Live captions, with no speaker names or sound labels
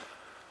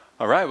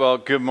All right, well,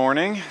 good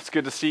morning. It's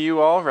good to see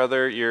you all,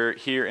 whether you're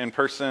here in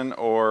person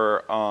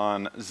or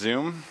on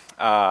Zoom.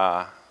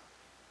 I'm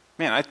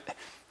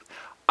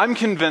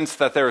convinced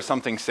that there is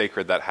something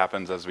sacred that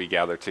happens as we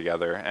gather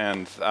together.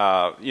 And,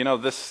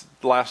 this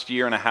last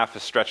year and a half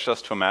has stretched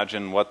us to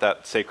imagine what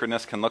that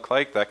sacredness can look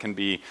like. That can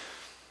be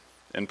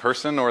in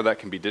person or that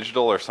can be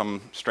digital or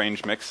some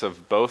strange mix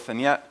of both. And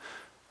yet,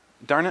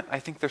 darn it, I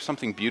think there's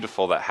something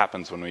beautiful that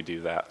happens when we do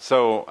that.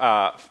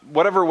 So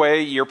whatever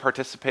way you're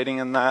participating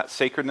in that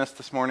sacredness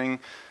this morning,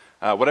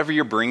 whatever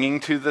you're bringing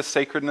to this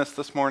sacredness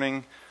this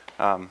morning,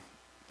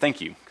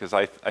 thank you, because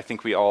I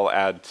think we all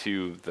add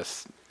to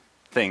this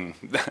thing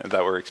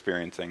that we're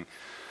experiencing.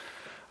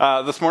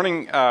 This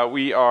morning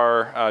we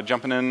are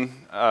jumping in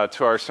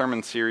to our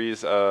sermon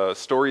series,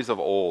 Stories of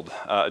Old,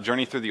 a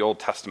journey through the Old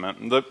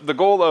Testament. The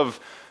goal of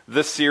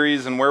this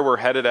series and where we're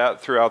headed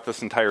at throughout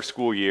this entire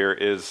school year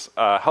is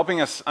helping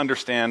us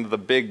understand the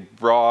big,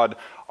 broad,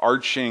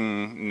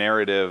 arching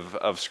narrative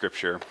of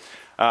Scripture.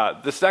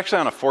 This is actually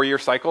on a 4-year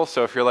cycle,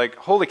 so if you're like,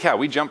 holy cow,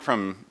 we jumped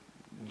from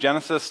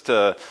Genesis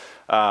to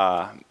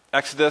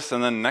Exodus,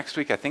 and then next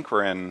week I think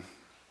we're in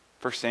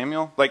 1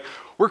 Samuel.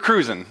 We're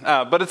cruising,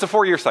 but it's a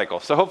 4-year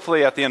cycle, so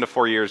hopefully at the end of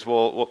 4 years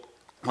we'll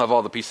have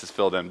all the pieces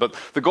filled in. But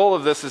the goal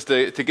of this is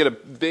to get a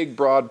big,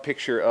 broad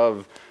picture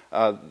of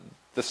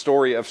the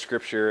story of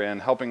Scripture and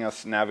helping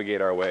us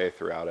navigate our way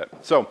throughout it.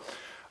 So,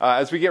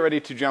 as we get ready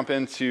to jump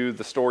into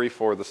the story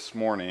for this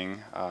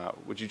morning,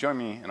 would you join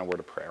me in a word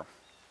of prayer?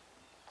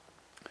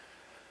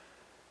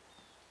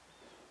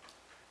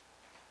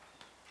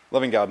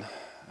 Loving God,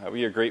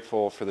 we are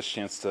grateful for this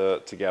chance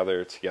to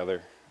gather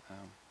together.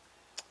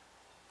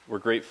 We're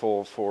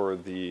grateful for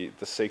the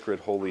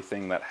sacred, holy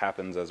thing that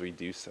happens as we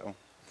do so.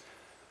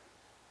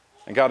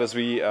 And God, as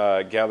we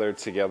gather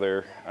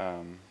together,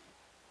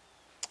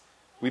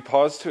 we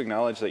pause to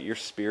acknowledge that your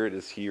Spirit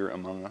is here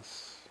among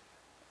us.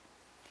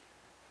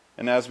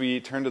 And as we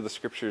turn to the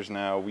Scriptures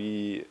now,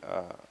 we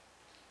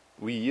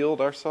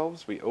yield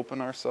ourselves, we open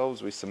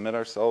ourselves, we submit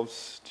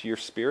ourselves to your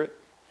Spirit,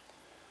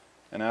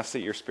 and ask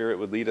that your Spirit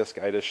would lead us,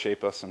 guide us,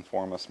 shape us, and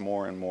form us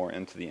more and more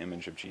into the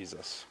image of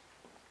Jesus.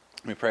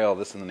 We pray all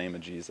this in the name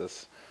of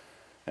Jesus.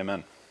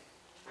 Amen.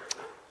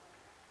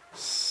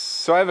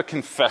 So I have a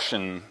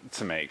confession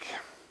to make.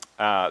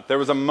 There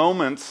was a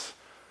moment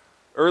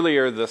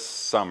earlier this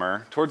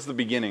summer, towards the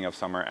beginning of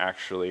summer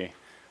actually,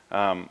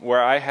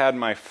 where I had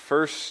my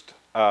first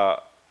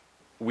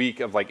week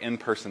of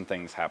in-person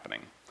things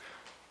happening.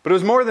 But it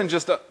was more than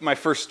just my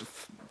first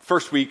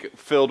week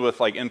filled with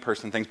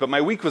in-person things, but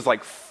my week was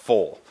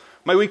full.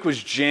 My week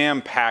was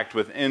jam-packed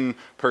with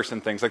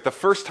in-person things. The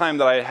first time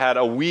that I had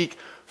a week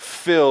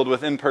filled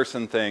with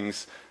in-person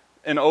things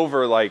in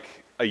over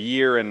a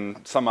year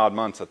and some odd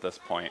months at this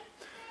point.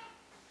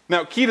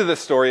 Now, key to this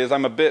story is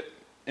I'm a bit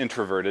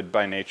introverted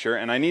by nature,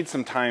 and I need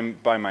some time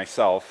by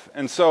myself.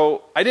 And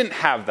so I didn't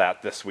have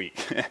that this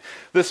week.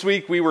 This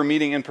week we were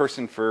meeting in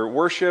person for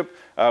worship.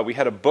 We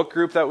had a book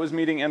group that was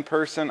meeting in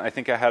person. I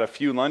think I had a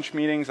few lunch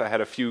meetings. I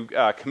had a few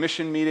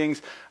commission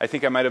meetings. I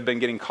think I might have been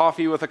getting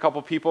coffee with a couple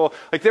people.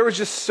 There was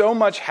just so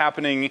much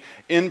happening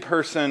in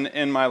person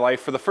in my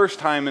life for the first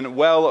time in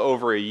well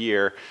over a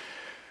year.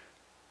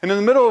 And in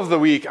the middle of the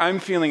week, I'm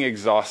feeling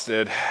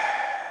exhausted.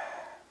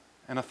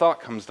 And a thought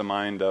comes to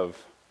mind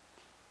of,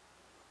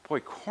 boy,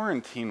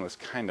 quarantine was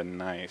kind of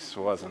nice,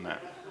 wasn't it?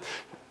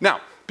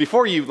 Now,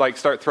 before you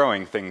start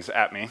throwing things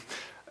at me,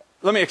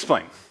 let me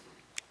explain.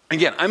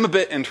 Again, I'm a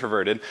bit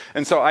introverted,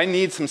 and so I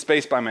need some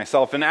space by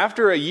myself. And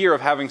after a year of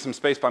having some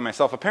space by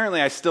myself,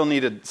 apparently I still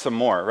needed some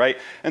more, right?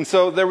 And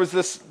so there was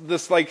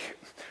this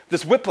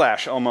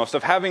whiplash almost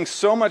of having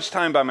so much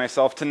time by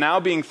myself to now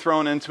being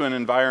thrown into an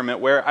environment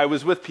where I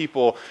was with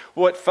people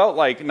what felt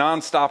like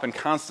nonstop and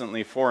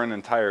constantly for an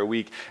entire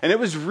week. And it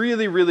was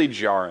really, really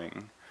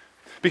jarring.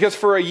 Because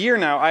for a year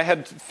now, I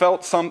had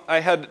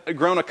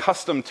grown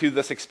accustomed to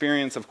this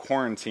experience of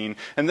quarantine.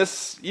 And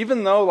this,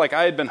 even though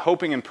I had been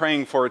hoping and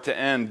praying for it to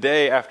end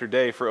day after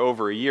day for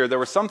over a year, there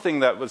was something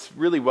that was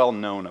really well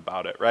known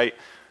about it, right?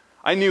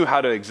 I knew how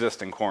to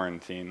exist in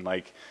quarantine.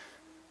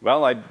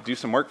 I do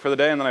some work for the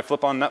day and then I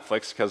flip on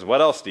Netflix, because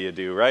what else do you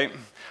do, right?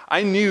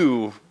 I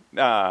knew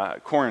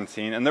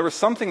quarantine, and there was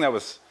something that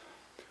was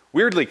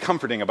weirdly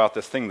comforting about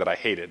this thing that I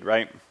hated,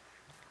 right?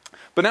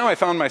 But now I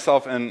found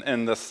myself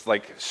in this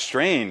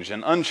strange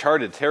and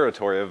uncharted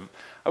territory of,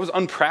 I was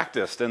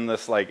unpracticed in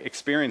this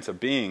experience of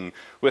being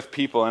with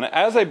people. And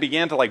as I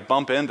began to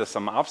bump into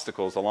some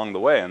obstacles along the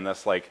way in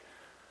this, I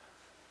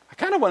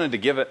kind of wanted to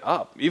give it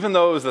up, even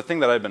though it was the thing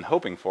that I'd been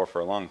hoping for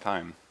a long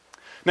time.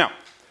 Now,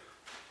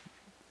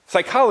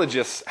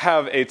 psychologists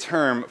have a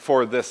term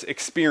for this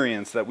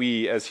experience that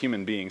we as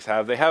human beings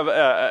have. They have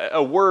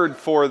a word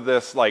for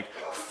this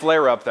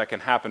flare-up that can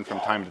happen from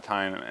time to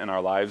time in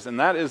our lives, and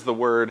that is the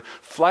word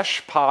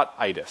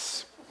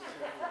fleshpot-itis.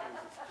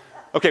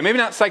 Okay, maybe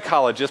not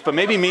psychologist, but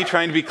maybe me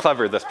trying to be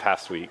clever this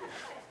past week.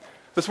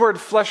 This word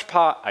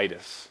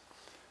fleshpot-itis.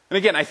 And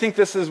again, I think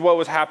this is what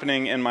was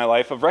happening in my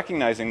life, of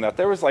recognizing that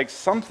there was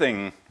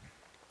something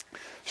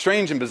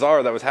strange and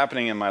bizarre that was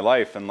happening in my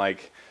life, and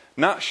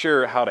not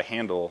sure how to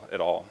handle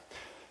it all.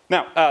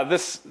 Now,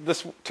 this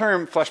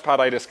term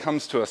fleshpoditis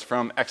comes to us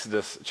from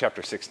Exodus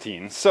chapter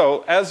 16.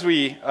 So as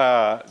we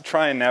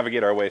try and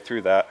navigate our way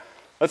through that,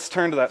 let's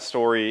turn to that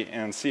story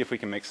and see if we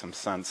can make some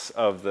sense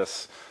of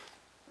this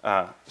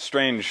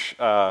strange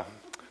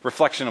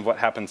reflection of what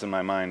happens in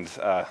my mind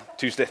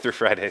Tuesday through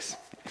Fridays.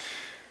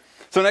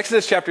 So in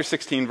Exodus chapter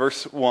 16,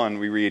 verse 1,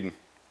 we read,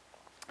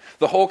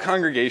 "The whole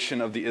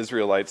congregation of the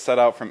Israelites set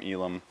out from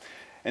Elim,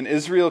 and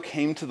Israel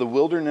came to the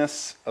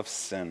wilderness of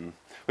Sin,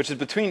 which is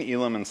between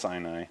Elim and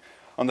Sinai,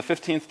 on the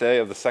 15th day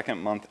of the second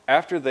month,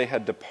 after they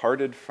had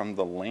departed from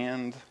the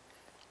land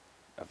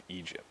of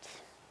Egypt."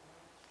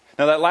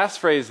 Now that last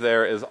phrase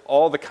there is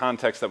all the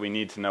context that we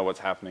need to know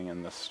what's happening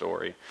in this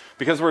story.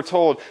 Because we're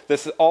told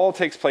this all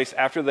takes place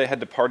after they had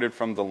departed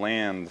from the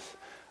land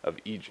of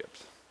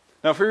Egypt.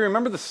 Now if we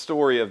remember the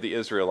story of the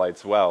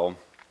Israelites well,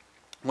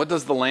 what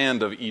does the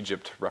land of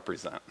Egypt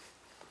represent?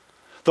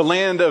 The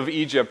land of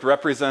Egypt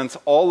represents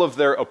all of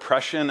their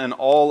oppression and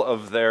all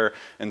of their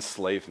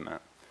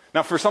enslavement.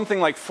 Now, for something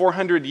like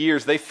 400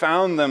 years, they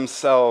found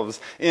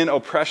themselves in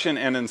oppression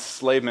and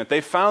enslavement.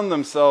 They found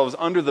themselves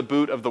under the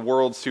boot of the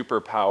world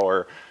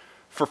superpower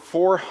for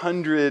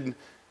 400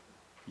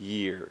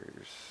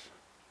 years.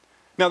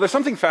 Now, there's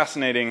something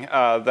fascinating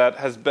that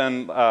has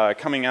been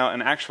coming out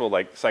in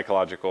actual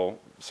psychological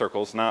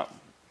circles, not,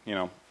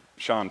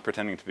 Sean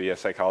pretending to be a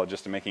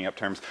psychologist and making up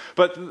terms.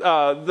 But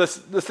this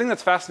thing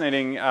that's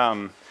fascinating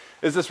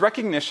is this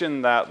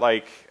recognition that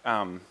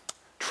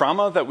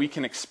trauma that we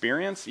can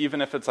experience, even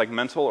if it's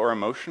mental or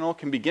emotional,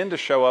 can begin to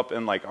show up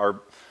in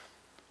our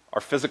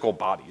physical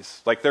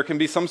bodies. There can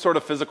be some sort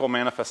of physical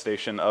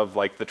manifestation of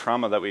the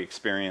trauma that we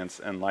experience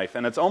in life,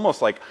 and it's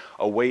almost like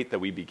a weight that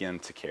we begin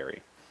to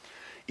carry.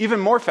 Even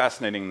more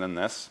fascinating than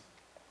this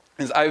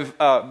is I've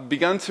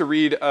begun to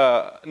read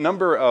a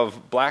number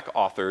of black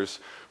authors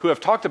who have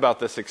talked about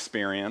this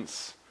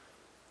experience,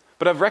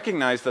 but I've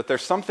recognized that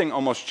there's something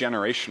almost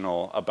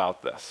generational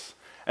about this.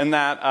 And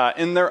that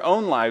in their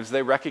own lives,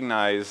 they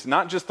recognize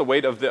not just the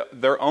weight of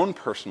their own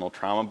personal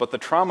trauma, but the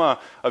trauma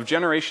of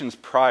generations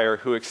prior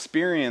who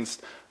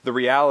experienced the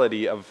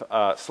reality of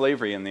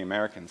slavery in the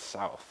American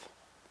South.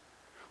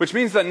 Which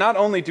means that not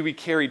only do we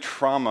carry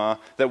trauma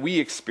that we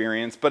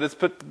experience,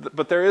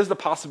 but there is the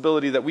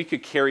possibility that we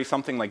could carry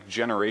something like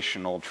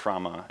generational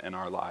trauma in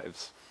our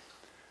lives.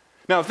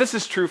 Now, if this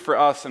is true for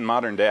us in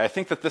modern day, I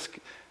think that this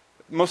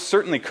most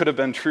certainly could have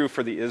been true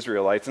for the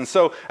Israelites. And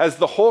so, as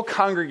the whole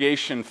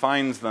congregation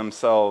finds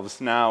themselves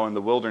now in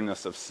the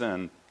wilderness of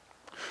Sin,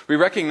 we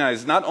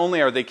recognize not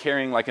only are they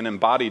carrying an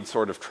embodied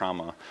sort of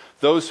trauma,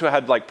 those who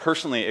had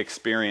personally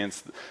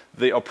experienced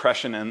the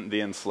oppression and the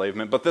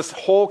enslavement, but this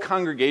whole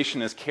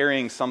congregation is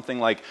carrying something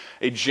like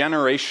a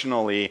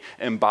generationally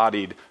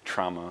embodied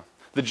trauma.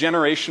 The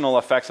generational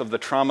effects of the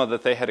trauma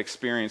that they had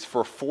experienced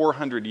for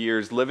 400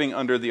 years, living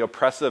under the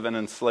oppressive and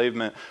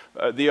enslavement,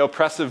 the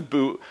oppressive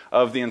boot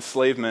of the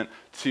enslavement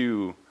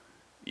to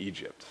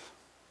Egypt.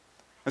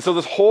 And so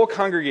this whole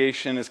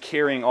congregation is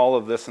carrying all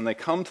of this, and they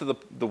come to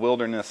the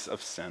wilderness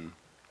of Sin.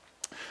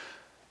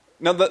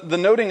 Now, the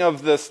noting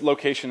of this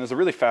location is a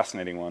really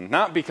fascinating one,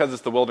 not because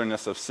it's the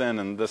wilderness of Sin,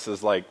 and this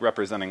is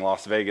representing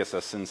Las Vegas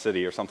as Sin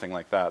City or something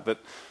like that, but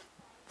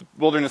the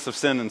wilderness of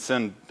sin and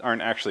sin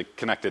aren't actually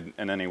connected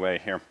in any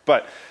way here.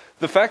 But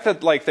the fact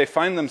that they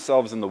find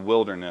themselves in the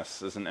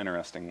wilderness is an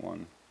interesting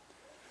one.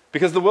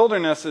 Because the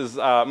wilderness is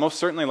most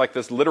certainly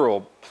this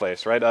literal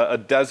place, right? A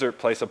desert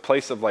place, a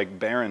place of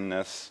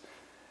barrenness.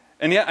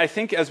 And yet I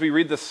think as we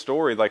read this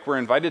story, we're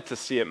invited to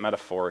see it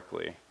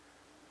metaphorically.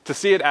 To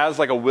see it as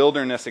a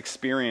wilderness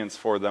experience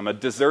for them, a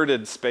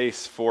deserted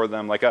space for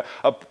them,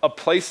 a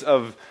place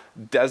of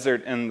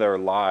desert in their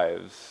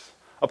lives.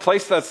 A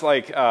place that's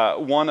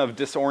one of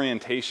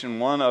disorientation,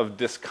 one of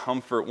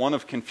discomfort, one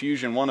of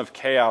confusion, one of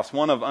chaos,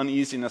 one of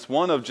uneasiness,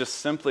 one of just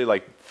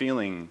simply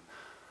feeling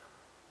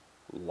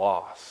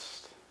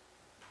lost.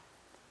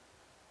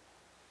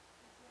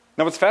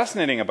 Now what's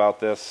fascinating about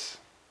this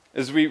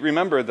is we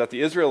remember that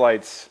the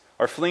Israelites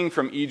are fleeing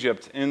from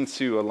Egypt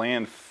into a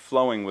land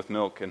flowing with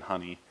milk and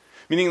honey.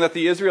 Meaning that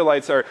the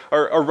Israelites are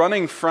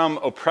running from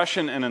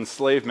oppression and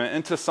enslavement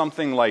into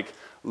something like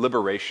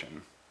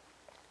liberation.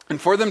 And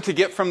for them to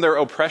get from their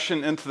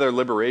oppression into their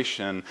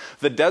liberation,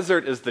 the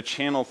desert is the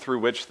channel through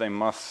which they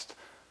must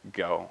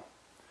go.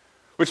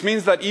 Which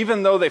means that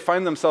even though they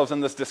find themselves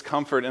in this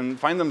discomfort and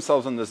find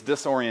themselves in this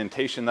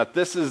disorientation, that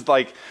this is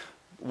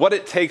what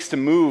it takes to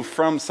move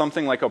from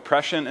something like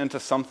oppression into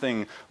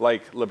something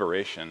like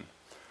liberation.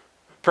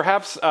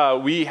 Perhaps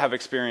we have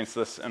experienced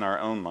this in our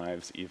own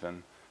lives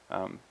even.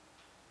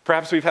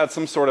 Perhaps we've had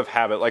some sort of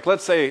habit,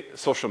 let's say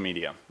social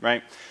media,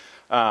 right?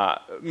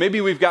 Maybe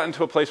we've gotten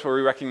to a place where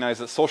we recognize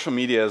that social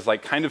media is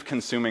kind of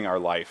consuming our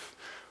life.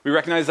 We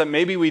recognize that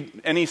maybe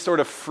any sort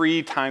of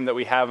free time that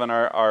we have in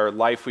our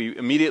life, we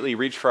immediately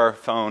reach for our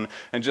phone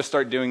and just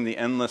start doing the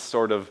endless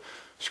sort of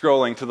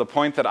scrolling to the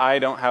point that I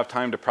don't have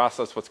time to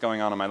process what's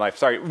going on in my life.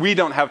 Sorry, we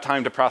don't have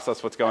time to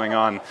process what's going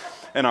on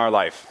in our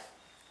life.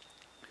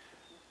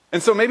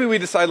 And so maybe we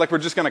decide we're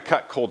just going to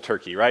cut cold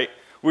turkey, right?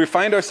 We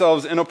find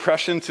ourselves in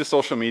oppression to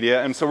social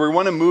media, and so we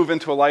want to move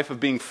into a life of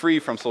being free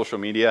from social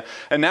media.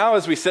 And now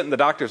as we sit in the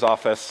doctor's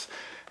office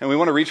and we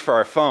want to reach for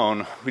our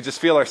phone, we just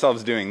feel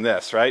ourselves doing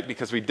this, right?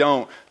 Because we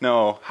don't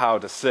know how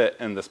to sit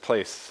in this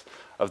place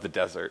of the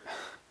desert.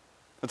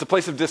 It's a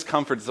place of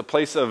discomfort. It's a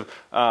place of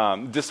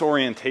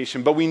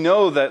disorientation. But we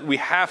know that we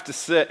have to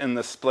sit in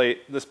this place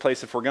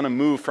if we're going to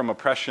move from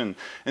oppression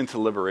into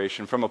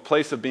liberation, from a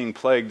place of being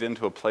plagued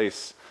into a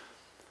place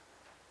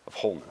of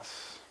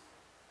wholeness.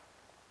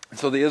 And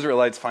so the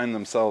Israelites find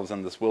themselves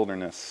in this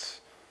wilderness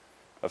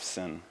of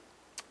sin.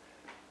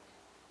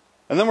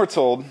 And then we're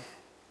told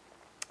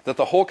that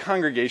the whole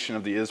congregation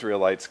of the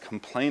Israelites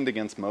complained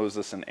against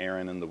Moses and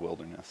Aaron in the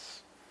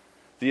wilderness.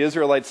 The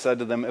Israelites said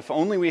to them, "If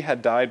only we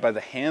had died by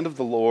the hand of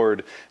the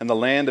Lord in the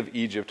land of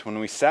Egypt, when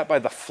we sat by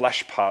the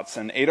flesh pots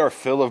and ate our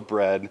fill of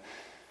bread,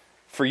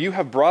 for you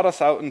have brought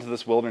us out into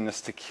this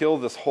wilderness to kill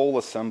this whole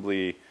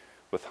assembly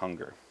with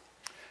hunger."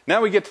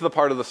 Now we get to the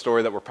part of the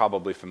story that we're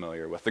probably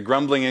familiar with, the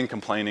grumbling and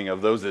complaining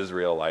of those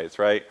Israelites,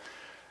 right?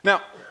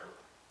 Now,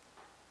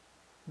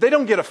 they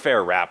don't get a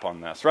fair rap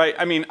on this, right?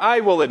 I mean,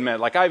 I will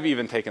admit, I've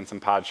even taken some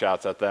pod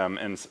shots at them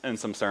in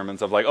some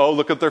sermons of oh,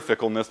 look at their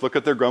fickleness, look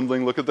at their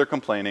grumbling, look at their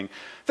complaining.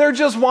 They're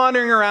just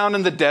wandering around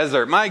in the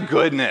desert. My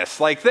goodness.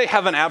 They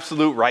have an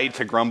absolute right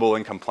to grumble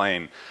and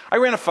complain. I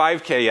ran a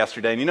 5K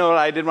yesterday, and you know what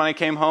I did when I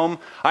came home?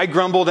 I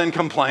grumbled and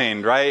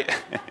complained, right?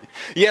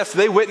 Yes,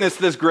 they witnessed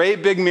this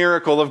great big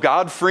miracle of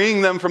God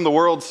freeing them from the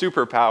world's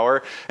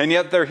superpower, and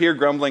yet they're here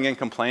grumbling and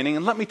complaining.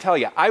 And let me tell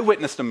you, I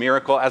witnessed a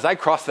miracle as I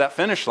crossed that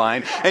finish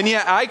line, and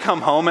yet I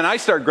come home and I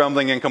start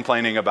grumbling and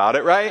complaining about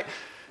it, right?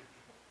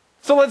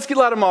 So let's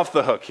let them off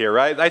the hook here,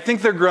 right? I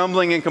think their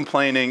grumbling and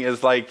complaining is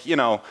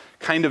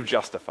kind of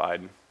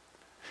justified.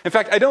 In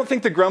fact, I don't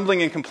think the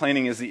grumbling and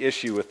complaining is the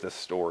issue with this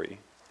story.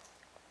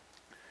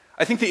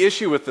 I think the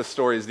issue with this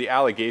story is the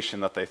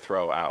allegation that they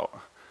throw out.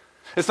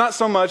 It's not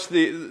so much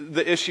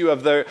the issue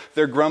of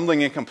their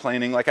grumbling and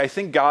complaining. I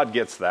think God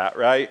gets that,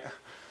 right?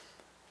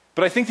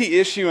 But I think the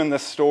issue in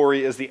this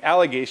story is the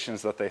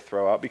allegations that they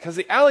throw out, because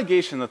the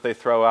allegation that they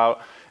throw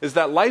out is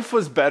that life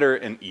was better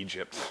in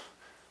Egypt.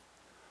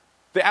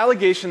 The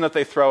allegation that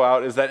they throw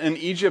out is that in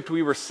Egypt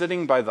we were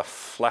sitting by the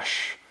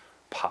flesh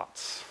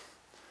pots.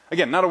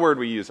 Again, not a word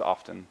we use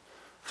often.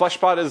 Flesh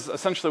pot is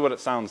essentially what it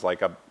sounds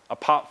like, a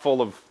pot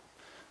full of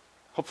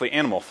hopefully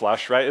animal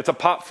flesh, right? It's a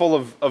pot full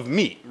of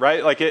meat,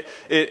 right?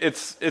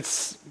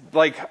 It's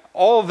like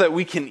all that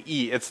we can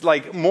eat. It's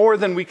more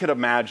than we could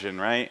imagine,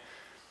 right?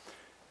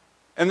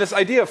 And this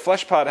idea of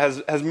flesh pot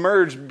has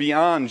merged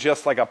beyond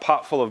just a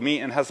pot full of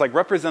meat and has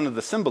represented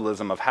the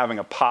symbolism of having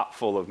a pot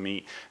full of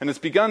meat. And it's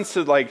begun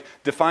to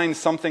define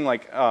something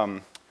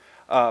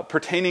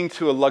pertaining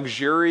to a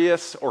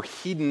luxurious or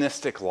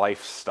hedonistic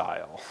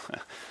lifestyle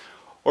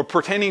or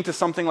pertaining to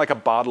something like a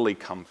bodily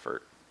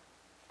comfort.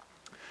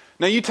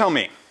 Now you tell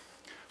me,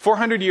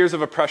 400 years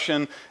of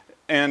oppression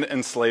and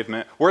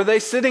enslavement, were they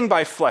sitting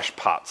by flesh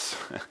pots?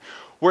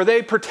 Were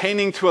they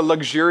pertaining to a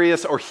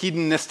luxurious or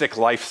hedonistic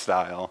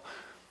lifestyle?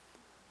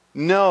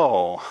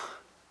 No,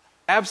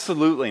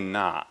 absolutely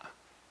not.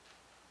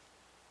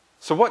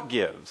 So what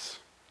gives?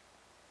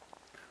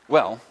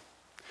 Well,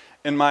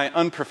 in my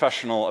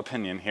unprofessional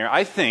opinion here,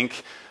 I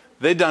think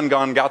they done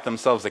got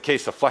themselves a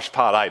case of flesh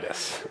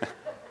pot-itis.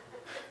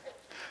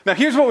 Now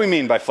here's what we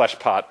mean by flesh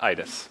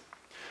pot-itis.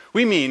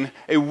 We mean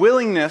a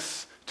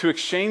willingness to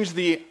exchange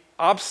the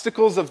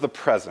obstacles of the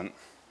present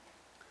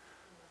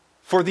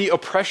for the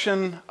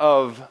oppression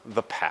of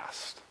the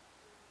past.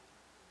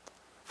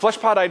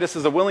 Fleshpotitis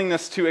is a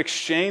willingness to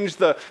exchange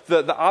the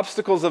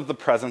obstacles of the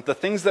present, the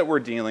things that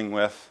we're dealing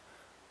with,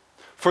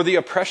 for the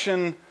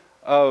oppression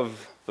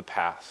of the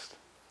past.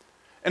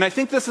 And I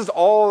think this is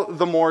all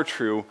the more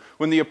true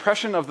when the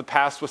oppression of the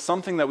past was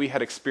something that we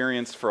had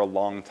experienced for a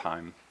long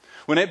time,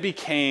 when it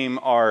became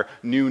our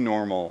new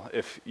normal,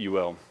 if you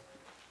will.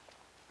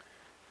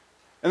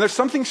 And there's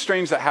something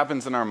strange that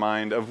happens in our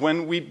mind of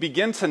when we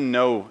begin to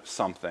know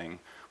something,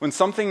 when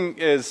something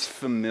is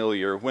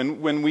familiar,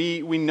 when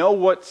we know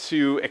what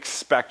to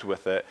expect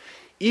with it,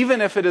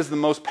 even if it is the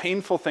most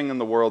painful thing in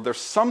the world,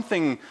 there's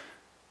something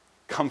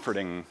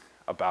comforting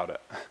about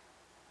it.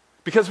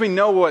 Because we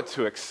know what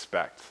to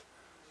expect.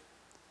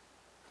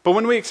 But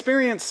when we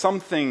experience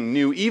something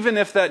new, even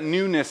if that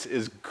newness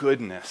is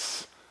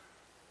goodness,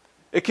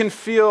 it can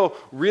feel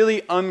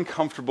really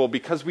uncomfortable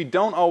because we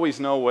don't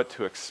always know what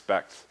to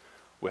expect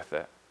with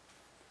it.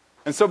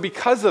 And so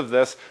because of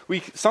this,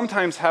 we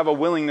sometimes have a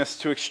willingness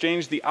to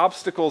exchange the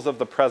obstacles of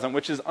the present,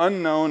 which is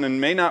unknown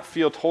and may not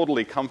feel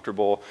totally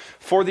comfortable,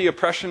 for the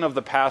oppression of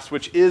the past,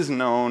 which is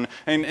known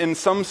and in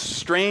some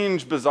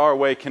strange, bizarre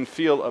way can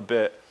feel a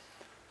bit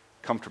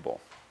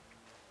comfortable.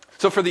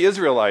 So for the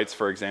Israelites,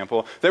 for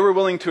example, they were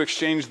willing to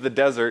exchange the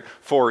desert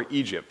for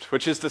Egypt,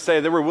 which is to say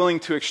they were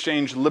willing to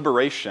exchange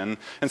liberation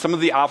and some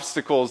of the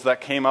obstacles that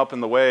came up in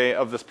the way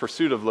of this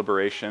pursuit of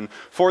liberation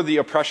for the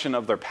oppression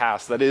of their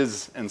past, that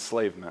is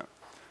enslavement.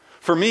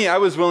 For me, I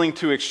was willing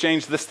to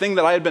exchange this thing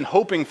that I had been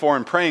hoping for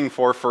and praying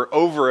for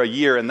over a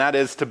year, and that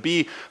is to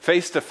be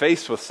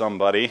face-to-face with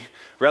somebody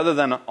rather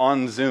than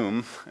on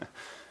Zoom.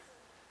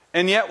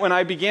 And yet, when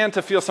I began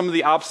to feel some of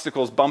the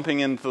obstacles bumping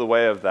into the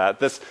way of that,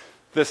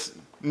 this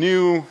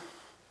new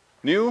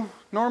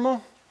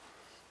normal?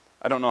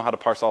 I don't know how to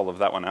parse all of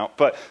that one out,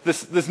 but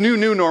this new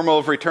normal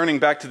of returning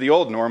back to the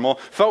old normal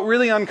felt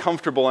really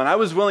uncomfortable, and I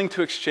was willing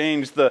to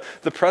exchange the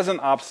present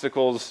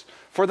obstacles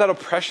for that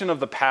oppression of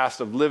the past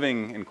of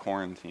living in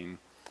quarantine.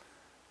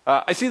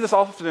 I see this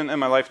often in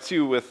my life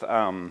too with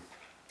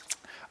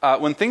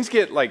when things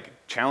get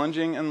like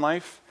challenging in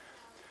life.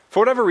 For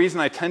whatever reason,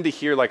 I tend to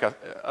hear like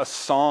a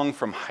song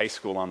from high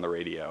school on the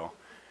radio,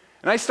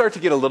 and I start to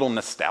get a little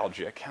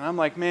nostalgic, and I'm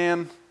like,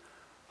 man,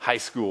 high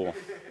school.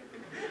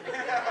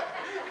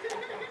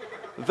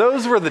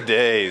 Those were the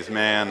days,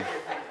 man.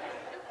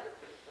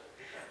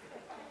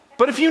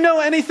 But if you know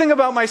anything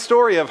about my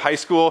story of high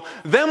school,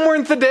 them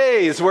weren't the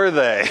days, were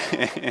they?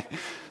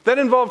 That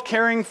involved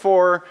caring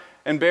for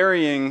and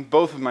burying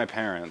both of my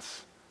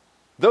parents.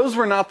 Those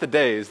were not the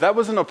days. That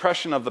was an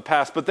oppression of the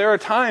past. But there are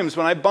times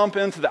when I bump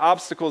into the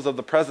obstacles of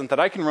the present that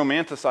I can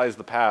romanticize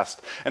the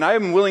past. And I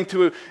am willing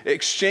to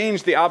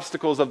exchange the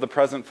obstacles of the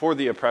present for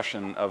the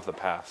oppression of the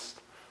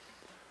past.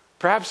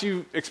 Perhaps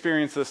you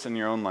experience this in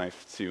your own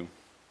life too.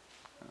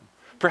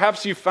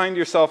 Perhaps you find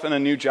yourself in a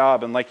new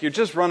job and like you're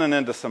just running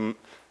into some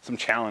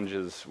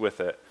challenges with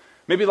it.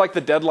 Maybe like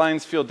the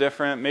deadlines feel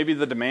different. Maybe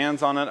the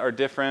demands on it are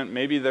different.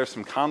 Maybe there's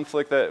some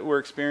conflict that we're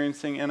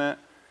experiencing in it.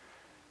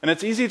 And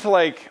it's easy to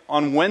like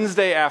on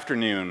Wednesday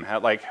afternoon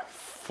at like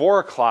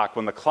 4 o'clock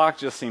when the clock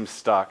just seems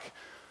stuck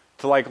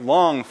to like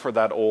long for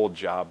that old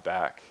job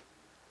back.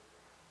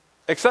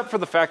 Except for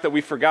the fact that we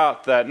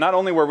forgot that not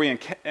only were we in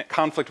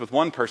conflict with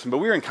one person, but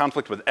we were in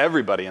conflict with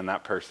everybody in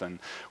that person.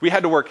 We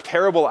had to work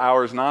terrible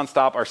hours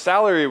nonstop. Our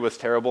salary was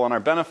terrible and our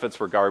benefits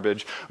were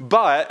garbage.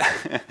 But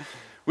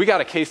we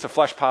got a case of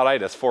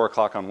fleshpotitis 4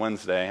 o'clock on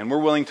Wednesday, and we're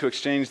willing to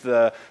exchange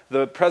the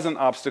present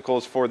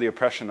obstacles for the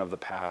oppression of the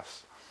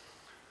past.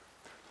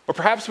 Or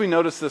perhaps we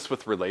notice this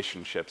with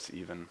relationships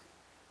even.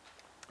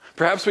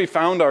 Perhaps we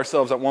found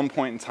ourselves at one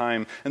point in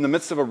time in the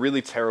midst of a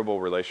really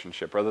terrible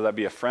relationship, whether that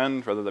be a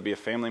friend, whether that be a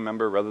family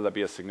member, whether that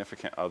be a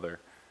significant other.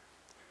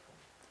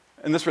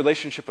 And this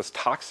relationship was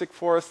toxic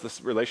for us,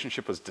 this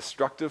relationship was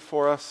destructive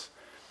for us,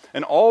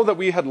 and all that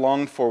we had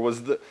longed for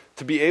was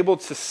to be able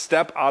to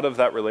step out of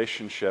that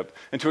relationship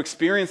and to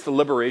experience the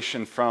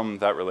liberation from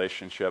that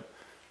relationship.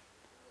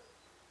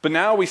 But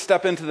now we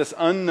step into this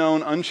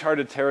unknown,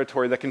 uncharted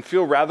territory that can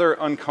feel rather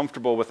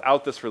uncomfortable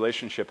without this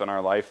relationship in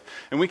our life.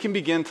 And we can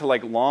begin to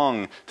like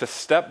long to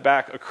step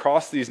back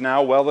across these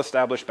now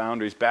well-established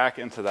boundaries back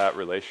into that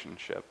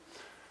relationship.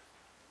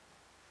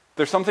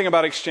 There's something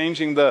about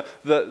exchanging the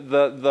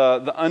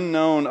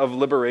unknown of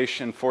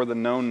liberation for the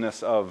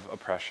knownness of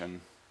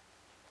oppression.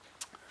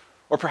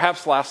 Or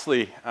perhaps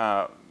lastly,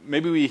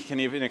 maybe we can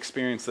even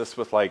experience this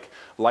with like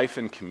life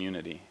in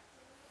community.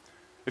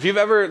 If you've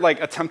ever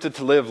like attempted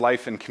to live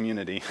life in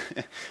community,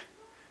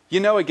 you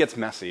know it gets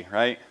messy,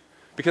 right?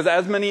 Because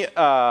as many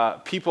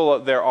people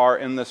there are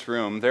in this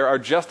room, there are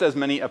just as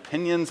many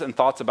opinions and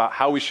thoughts about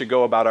how we should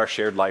go about our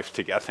shared life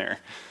together.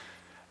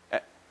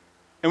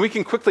 And we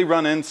can quickly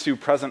run into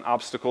present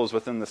obstacles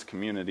within this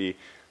community.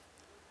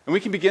 And we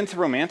can begin to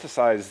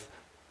romanticize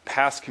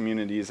past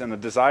communities and the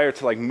desire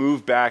to like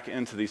move back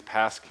into these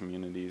past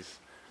communities.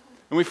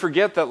 And we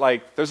forget that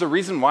like there's a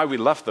reason why we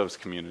left those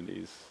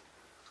communities.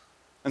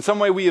 In some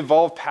way, we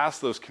evolved past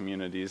those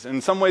communities.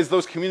 In some ways,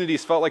 those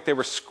communities felt like they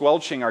were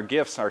squelching our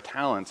gifts, our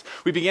talents.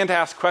 We began to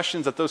ask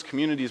questions that those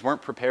communities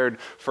weren't prepared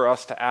for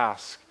us to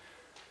ask.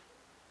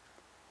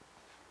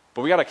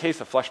 But we got a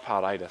case of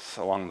fleshpotitis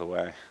along the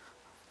way.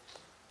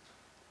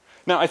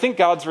 Now, I think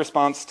God's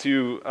response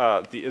to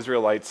the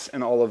Israelites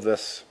in all of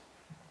this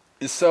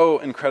is so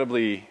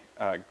incredibly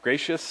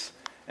gracious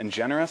and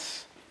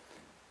generous.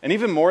 And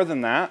even more than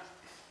that,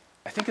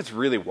 I think it's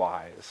really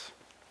wise.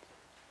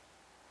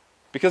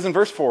 Because in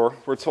verse 4,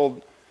 we're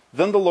told,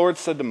 "Then the Lord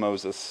said to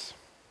Moses,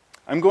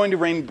 I'm going to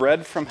rain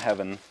bread from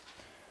heaven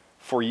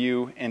for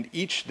you, and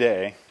each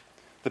day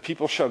the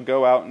people shall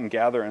go out and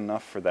gather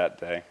enough for that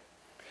day.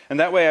 And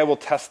that way I will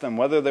test them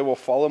whether they will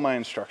follow my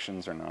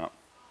instructions or not.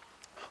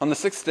 On the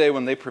 6th day,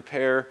 when they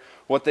prepare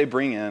what they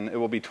bring in, it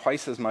will be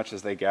twice as much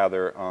as they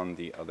gather on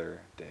the other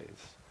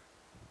days."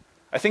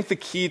 I think the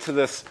key to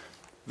this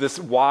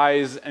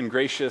wise and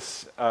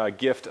gracious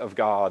gift of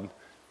God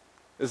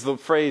is the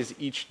phrase,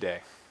 each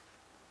day.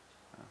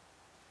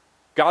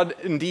 God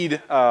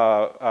indeed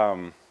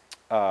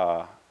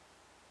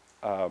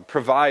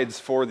provides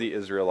for the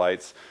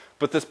Israelites,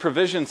 but this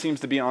provision seems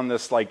to be on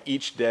this like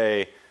each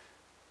day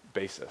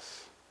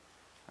basis.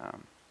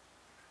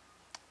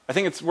 I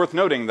think it's worth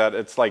noting that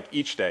it's like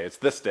each day, it's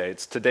this day,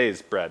 it's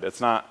today's bread.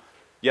 It's not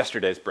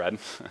yesterday's bread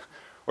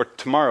or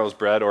tomorrow's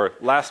bread or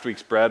last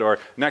week's bread or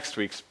next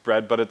week's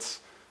bread, but it's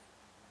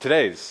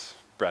today's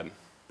bread.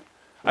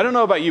 I don't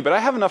know about you, but I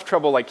have enough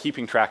trouble like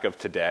keeping track of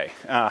today.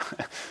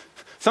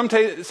 Some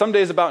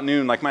days about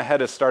noon, like my head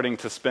is starting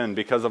to spin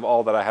because of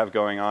all that I have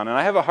going on, and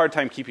I have a hard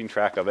time keeping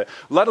track of it,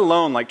 let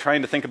alone like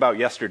trying to think about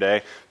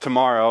yesterday,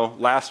 tomorrow,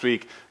 last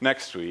week,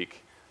 next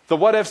week. The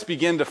what ifs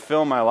begin to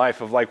fill my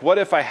life of like, what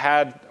if I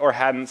had or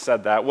hadn't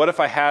said that? What if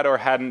I had or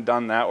hadn't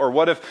done that? Or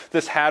what if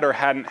this had or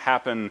hadn't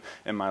happened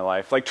in my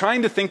life? Like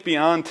trying to think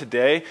beyond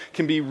today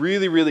can be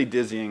really, really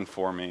dizzying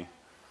for me.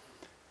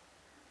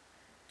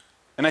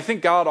 And I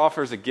think God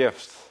offers a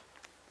gift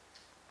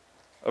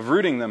of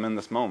rooting them in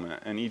this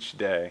moment and each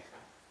day,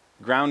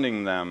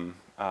 grounding them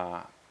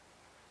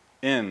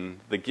in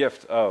the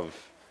gift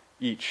of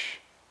each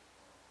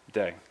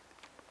day.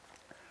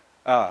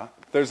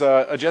 There's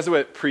a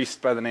Jesuit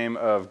priest by the name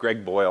of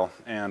Greg Boyle,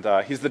 and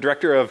he's the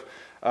director of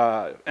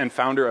and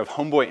founder of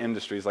Homeboy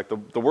Industries, like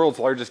the world's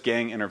largest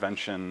gang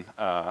intervention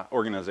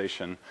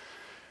organization.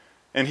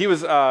 And he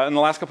was, in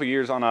the last couple of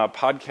years, on a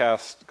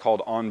podcast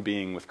called On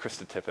Being with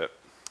Krista Tippett.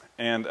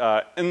 And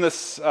in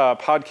this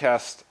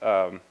podcast,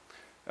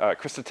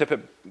 Krista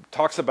Tippett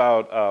talks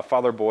about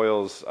Father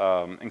Boyle's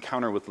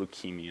encounter with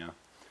leukemia.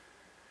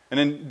 And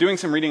in doing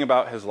some reading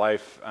about his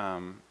life,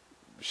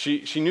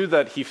 she knew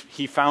that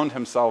he found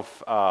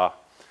himself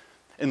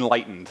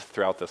enlightened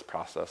throughout this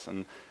process.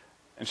 And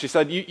she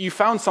said, you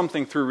found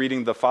something through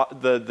reading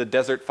the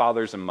Desert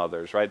Fathers and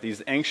Mothers, right?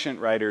 These ancient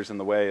writers in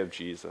the way of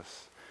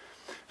Jesus.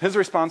 His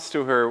response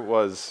to her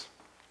was,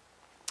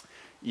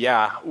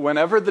 yeah,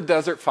 whenever the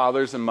Desert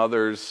Fathers and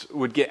Mothers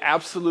would get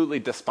absolutely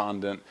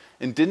despondent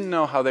and didn't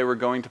know how they were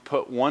going to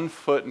put one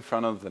foot in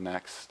front of the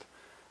next,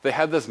 they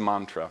had this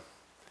mantra.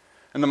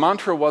 And the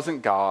mantra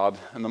wasn't God,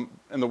 and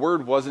the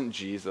word wasn't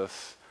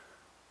Jesus,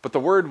 but the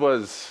word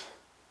was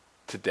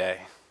today.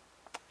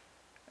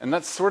 And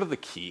that's sort of the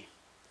key.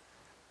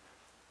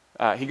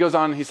 He goes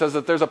on, he says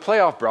that there's a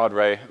play off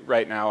Broadway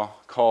right now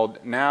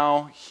called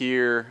Now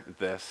Hear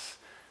This.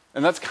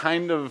 And that's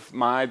kind of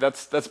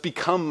that's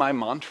become my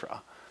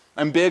mantra.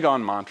 I'm big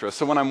on mantras.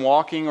 So when I'm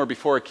walking or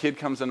before a kid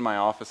comes into my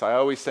office, I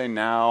always say,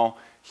 now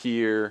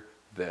hear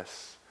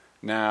this.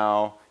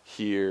 Now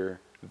hear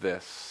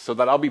this. So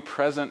that I'll be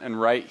present and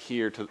right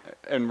here to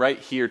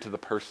the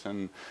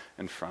person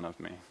in front of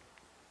me.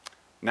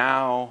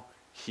 Now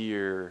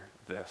hear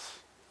this.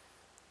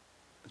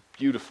 It's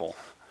beautiful.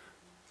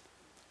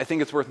 I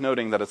think it's worth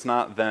noting that it's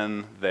not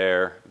then,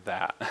 there,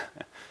 that.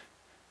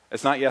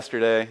 It's not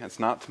yesterday, it's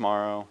not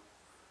tomorrow.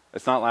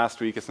 It's not last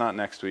week, it's not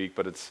next week,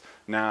 but it's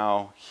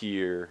now,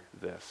 here,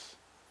 this.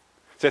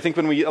 So I think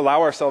when we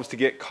allow ourselves to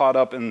get caught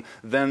up in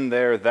then,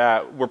 there,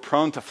 that, we're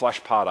prone to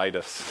flesh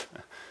pot-itis.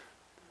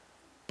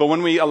 But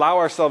when we allow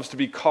ourselves to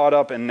be caught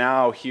up in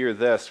now, here,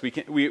 this,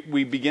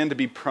 we begin to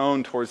be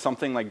prone towards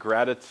something like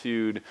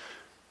gratitude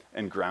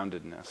and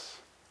groundedness.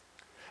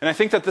 And I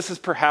think that this is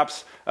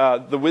perhaps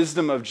the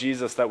wisdom of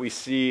Jesus that we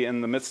see in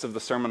the midst of the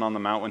Sermon on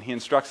the Mount when he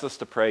instructs us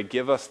to pray,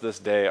 give us this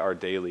day our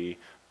daily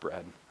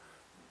bread.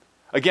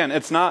 Again,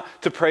 it's not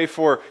to pray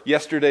for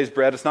yesterday's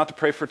bread, it's not to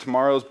pray for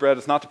tomorrow's bread,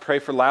 it's not to pray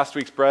for last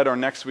week's bread or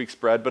next week's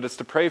bread, but it's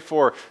to pray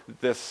for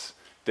this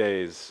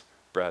day's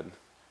bread.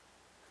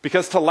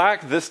 Because to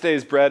lack this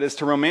day's bread is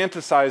to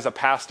romanticize a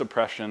past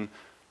oppression,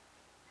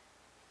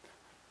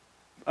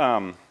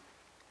 but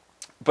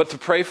to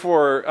pray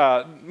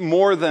for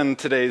more than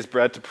today's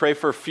bread, to pray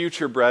for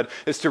future bread,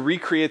 is to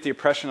recreate the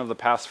oppression of the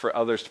past for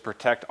others, to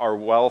protect our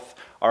wealth,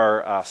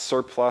 our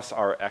surplus,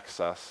 our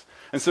excess.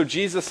 And so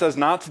Jesus says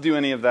not to do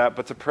any of that,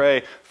 but to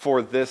pray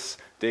for this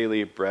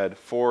daily bread,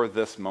 for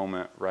this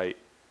moment right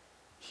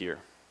here.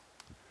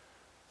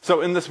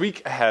 So in this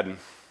week ahead,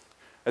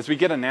 as we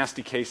get a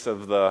nasty case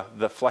of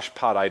the flesh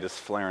pot-itis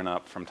flaring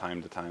up from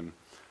time to time,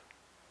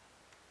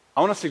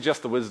 I want to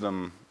suggest the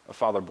wisdom of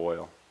Father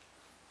Boyle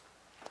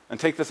and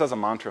take this as a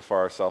mantra for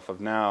ourselves of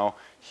now,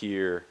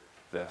 hear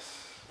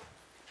this.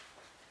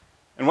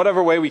 In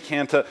whatever way we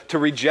can, to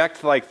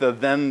reject like the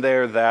then,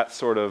 there, that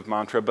sort of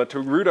mantra, but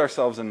to root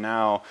ourselves in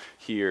now,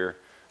 hear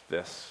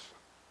this.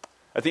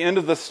 At the end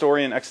of this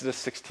story in Exodus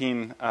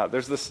 16,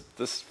 there's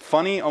this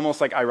funny,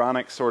 almost like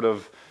ironic sort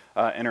of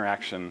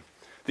interaction.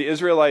 The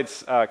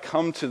Israelites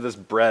come to this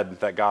bread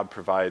that God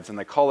provides, and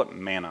they call it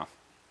manna.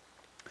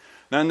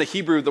 Now in the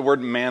Hebrew, the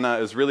word manna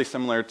is really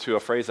similar to a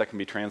phrase that can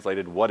be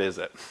translated, what is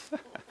it?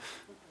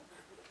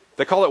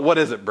 They call it, what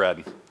is it,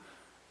 bread?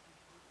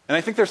 And I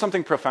think there's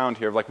something profound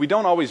here. Like, we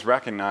don't always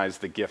recognize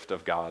the gift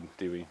of God,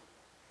 do we?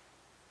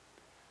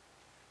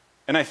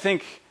 And I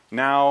think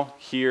now,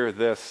 here,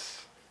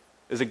 this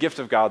is a gift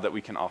of God that we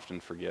can often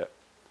forget.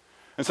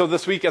 And so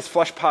this week, as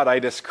flesh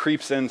pot-itis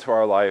creeps into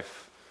our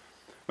life,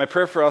 my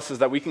prayer for us is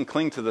that we can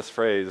cling to this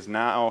phrase,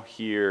 now,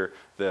 here,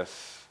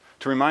 this,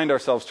 to remind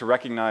ourselves to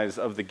recognize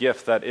of the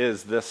gift that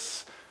is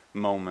this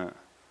moment,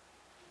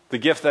 the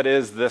gift that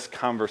is this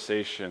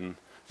conversation,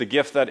 the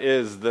gift that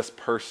is this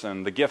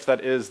person, the gift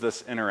that is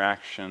this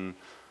interaction,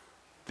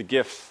 the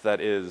gift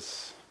that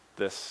is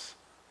this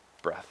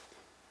breath.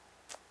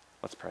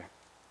 Let's pray.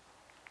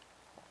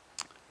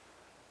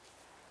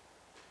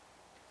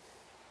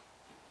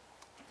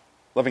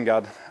 Loving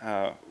God,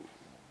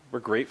 we're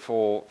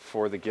grateful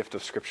for the gift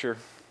of Scripture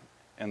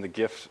and the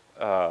gift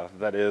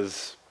that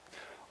is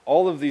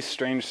all of these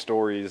strange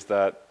stories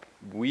that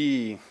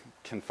we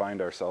can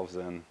find ourselves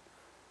in,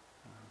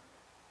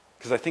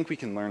 because I think we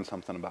can learn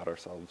something about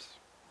ourselves.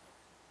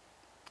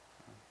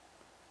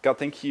 God,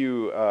 thank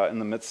you in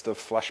the midst of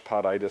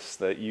fleshpoditis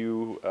that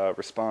you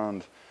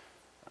respond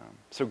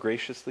so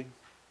graciously,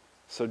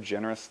 so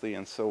generously,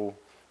 and so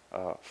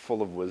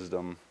full of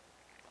wisdom.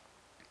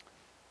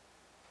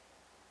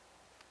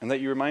 And that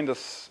you remind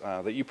us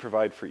that you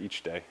provide for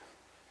each day.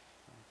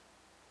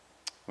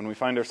 When we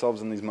find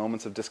ourselves in these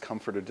moments of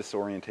discomfort or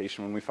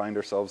disorientation, when we find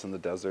ourselves in the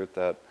desert,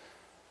 that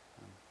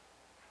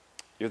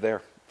you're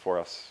there for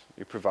us.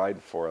 You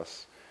provide for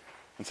us.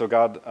 And so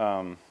God,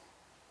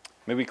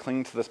 may we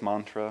cling to this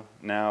mantra,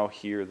 now,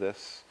 hear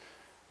this.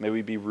 May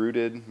we be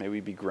rooted, may we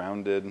be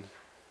grounded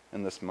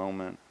in this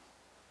moment.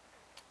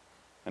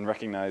 And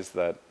recognize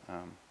that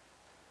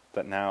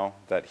that now,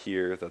 that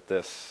here, that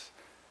this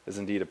is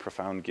indeed a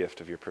profound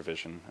gift of your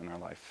provision in our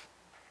life.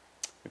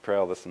 We pray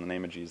all this in the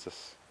name of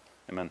Jesus.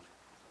 Amen.